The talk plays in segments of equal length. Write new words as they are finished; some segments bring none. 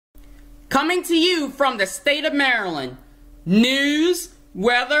Coming to you from the state of Maryland, news,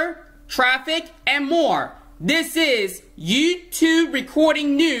 weather, traffic, and more. This is YouTube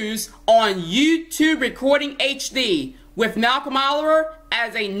Recording News on YouTube Recording HD with Malcolm Oliver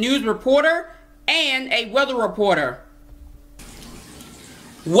as a news reporter and a weather reporter.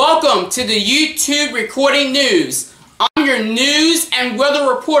 Welcome to the YouTube Recording News. I'm your news and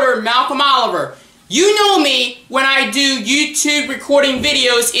weather reporter, Malcolm Oliver. You know me when I do YouTube recording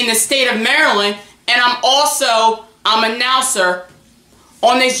videos in the state of Maryland, and I'm an announcer.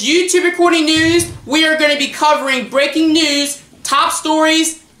 On this YouTube Recording News, we are going to be covering breaking news, top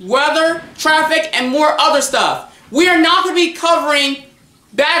stories, weather, traffic, and more other stuff. We are not going to be covering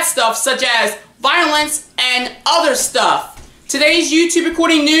bad stuff such as violence and other stuff. Today's YouTube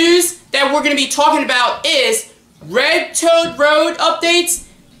Recording News that we're going to be talking about is Bethel Road updates,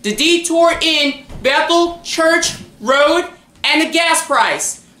 the detour in Bethel Church Road, and the gas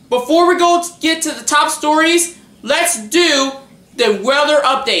price. Before we get to the top stories, let's do the weather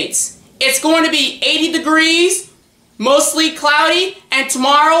updates. It's going to be 80 degrees, mostly cloudy, and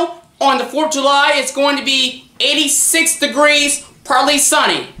tomorrow on the 4th of July, it's going to be 86 degrees, partly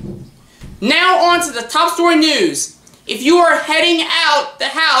sunny. Now on to the top story news. If you are heading out the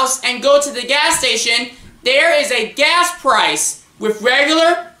house and go to the gas station, there is a gas price with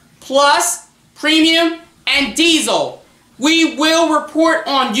regular, plus, premium, and diesel. We will report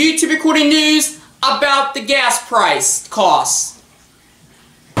on YouTube Recording News about the gas price costs.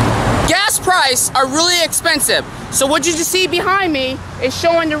 Gas prices are really expensive. So what you just see behind me is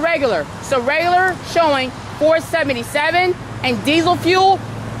showing the regular. So regular showing $4.77 and diesel fuel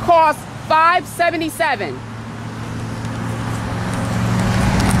costs $5.77.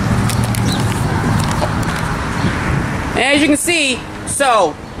 And as you can see,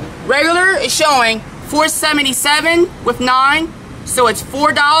 so regular is showing $4.77 with 9, so it's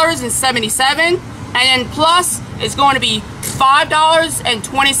 $4.77, and then plus is going to be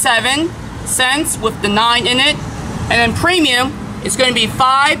 $5.27 with the 9 in it, and then premium is going to be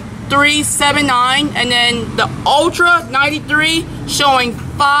 $5.379, and then the Ultra 93 showing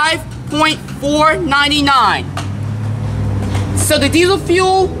 $5.499. So the diesel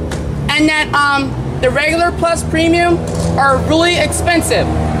fuel and that the regular plus premium are really expensive.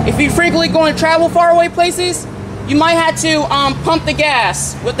 If you frequently go and travel faraway places, you might have to pump the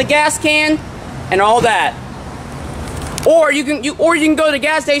gas with the gas can and all that. Or you can go to the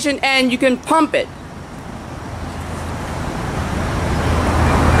gas station and you can pump it.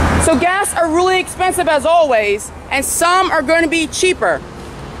 So gas are really expensive as always, and some are going to be cheaper.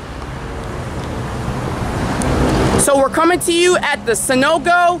 So we're coming to you at the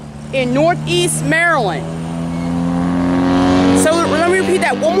Sunoco in Northeast Maryland. So let me repeat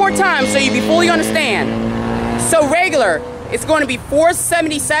that one more time so you fully understand. So regular, it's going to be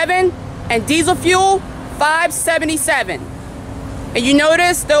 $4.77, and diesel fuel $5.77. And you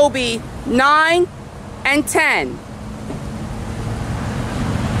notice there will be 9 and 10.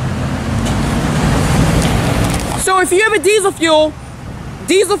 So if you have a diesel fuel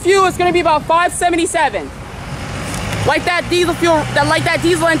is going to be about $5.77. Like that diesel fuel, like that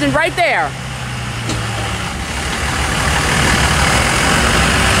diesel engine right there.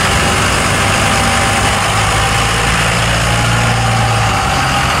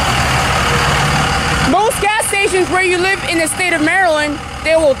 Most gas stations where you live in the state of Maryland,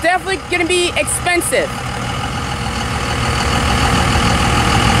 they will definitely going to be expensive.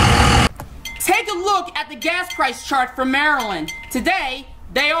 Take a look at the gas price chart for Maryland. Today,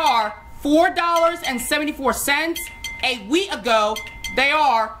 they are $4.74. A week ago, they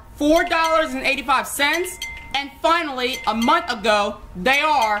are $4.85, and finally, a month ago, they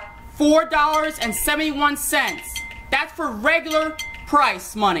are $4.71. That's for regular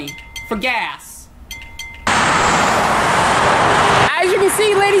price money for gas. As you can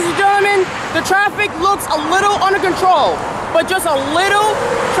see, ladies and gentlemen, the traffic looks a little under control, but just a little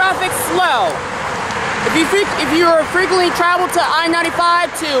traffic slow. If you frequently travel to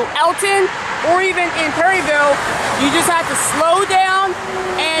I-95 to Elton, or even in Perryville, you just have to slow down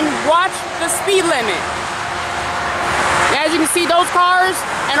and watch the speed limit. As you can see, those cars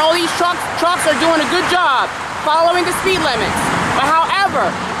and all these trucks are doing a good job following the speed limits. But however,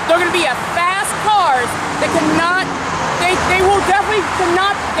 they're going to be fast cars that cannot, they will definitely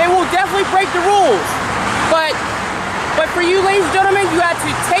break the rules. But for you, ladies and gentlemen, you have to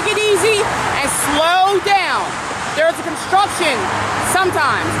take it easy and slow down. There's a construction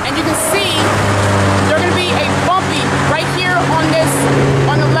sometimes, and you can see there's going to be a bumpy right here on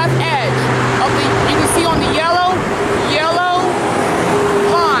the left edge of the, you can see on the yellow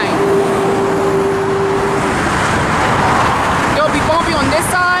line. There'll be bumpy on this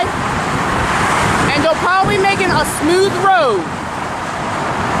side smooth road.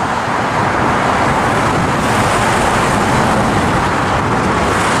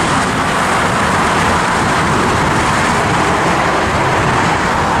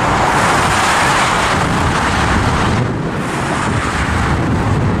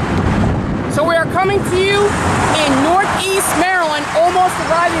 So we are coming to you in Northeast Maryland, almost the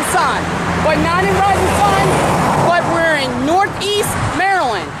rising sun. But not in rising sun, but we're in Northeast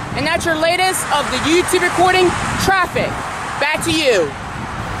Maryland. And that's your latest of the YouTube recording traffic. Back to you.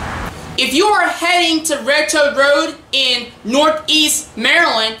 If you are heading to Bethel Road in Northeast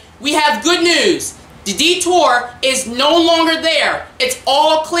Maryland, we have good news. The Detour is no longer there. It's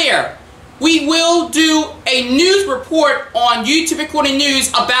all clear. We will do a news report on YouTube Recording News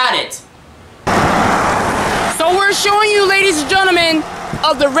about it. So we're showing you, ladies and gentlemen,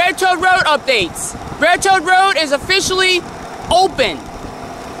 of the Bethel Road updates. Bethel Road is officially open.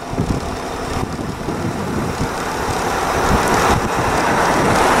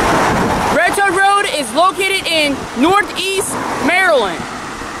 Bethel Road is located in Northeast Maryland.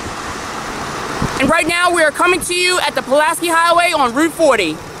 And right now we are coming to you at the Pulaski Highway on Route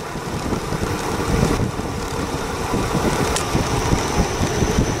 40.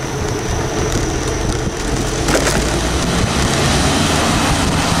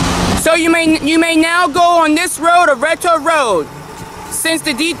 So you may now go on this road of Bethel Road, since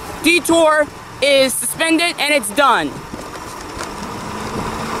the detour is suspended and it's done.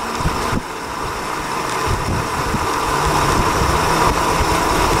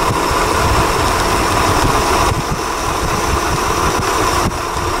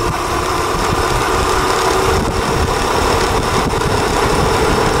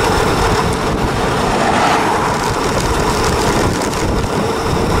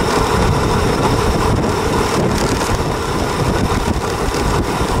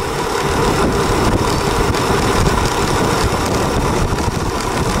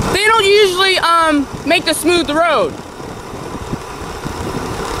 Make the smooth road,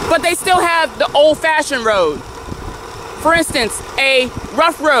 but they still have the old-fashioned road. For instance, a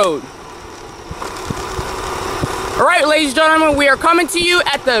rough road. Alright, ladies and gentlemen, we are coming to you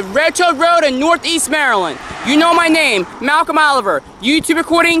at the Bethel Road in Northeast Maryland. You know my name, Malcolm Oliver, YouTube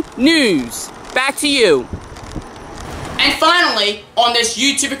Recording News. Back to you. And finally, on this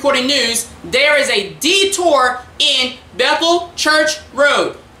YouTube Recording News, there is a detour in Bethel Church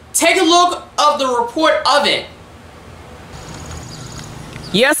Road. Take a look of the report of it.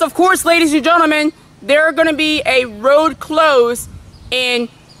 Yes, of course, ladies and gentlemen, there are going to be a road closed in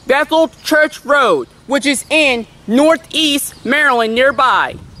Bethel Church Road, which is in Northeast Maryland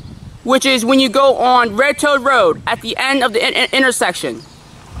nearby, which is when you go on Bethel Road at the end of the intersection.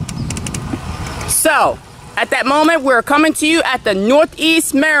 So, at that moment, we're coming to you at the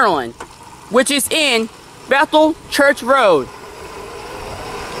Northeast Maryland, which is in Bethel Church Road.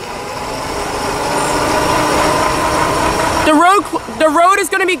 The road is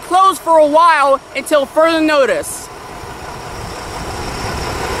going to be closed for a while until further notice.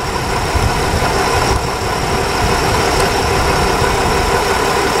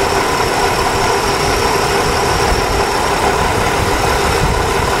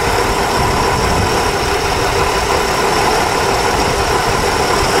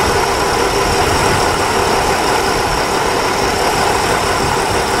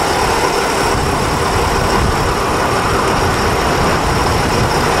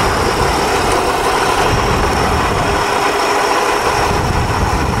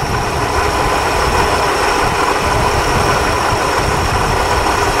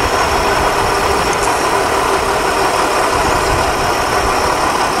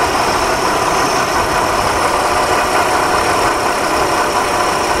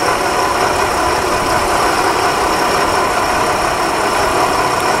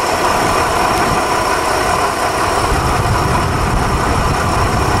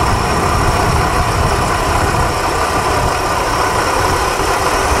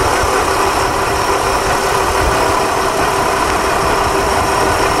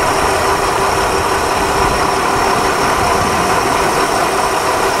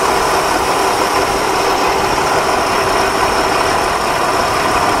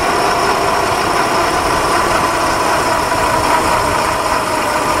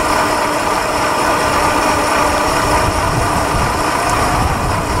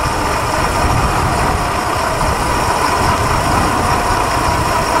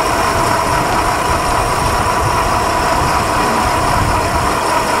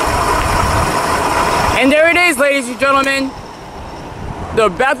 And there it is, ladies and gentlemen. The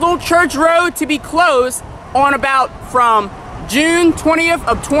Bethel Church Road to be closed on about from June 20th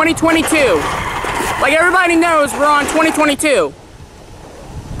of 2022. Like everybody knows, we're on 2022.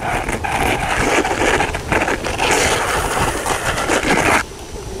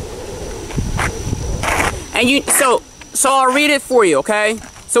 And so I'll read it for you, okay?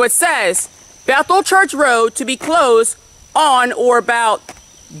 So it says, Bethel Church Road to be closed on or about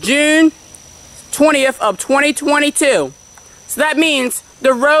June 20th of 2022. So that means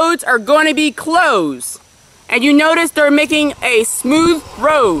the roads are going to be closed. And you notice they're making a smooth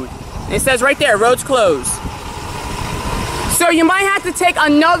road. It says right there, roads closed. So you might have to take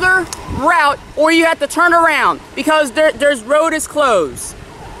another route, or you have to turn around because there's road is closed.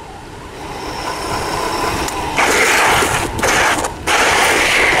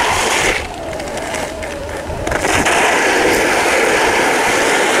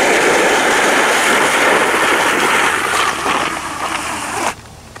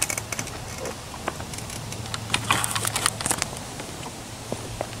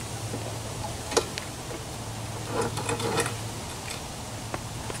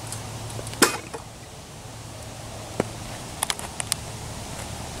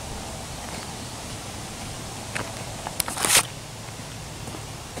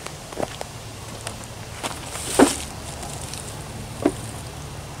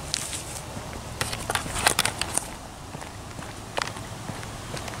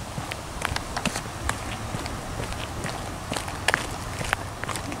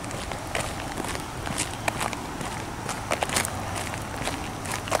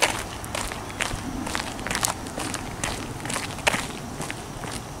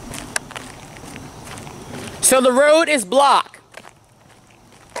 So the road is blocked.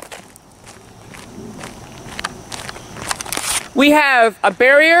 We have a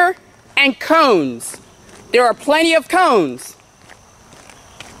barrier and cones. There are plenty of cones.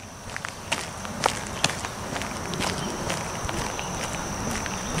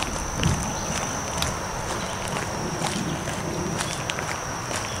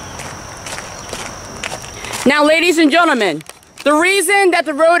 Now, ladies and gentlemen, the reason that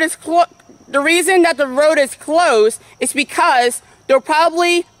the road is closed is because they're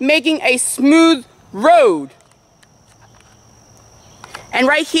probably making a smooth road. And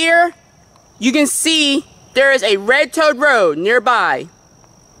right here, you can see there is a red toed road nearby.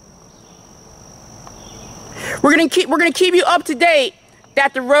 We're gonna keep you up to date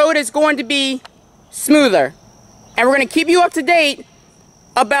that the road is going to be smoother, and we're gonna keep you up to date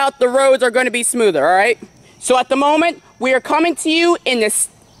about the roads are going to be smoother. All right. So at the moment, we are coming to you in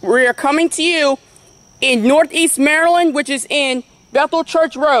Northeast Maryland, which is in Bethel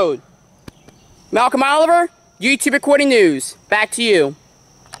Church Road. Malcolm Oliver, YouTube Recording News. Back to you.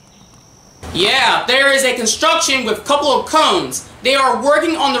 Yeah, there is a construction with a couple of cones. They are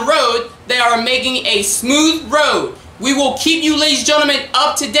working on the road. They are making a smooth road. We will keep you, ladies and gentlemen,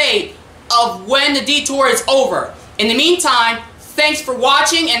 up to date of when the detour is over. In the meantime, thanks for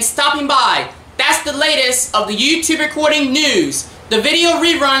watching and stopping by. That's the latest of the YouTube Recording News. The video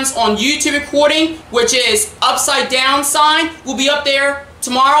reruns on YouTube Recording, which is upside down sign, will be up there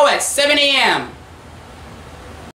tomorrow at 7 a.m.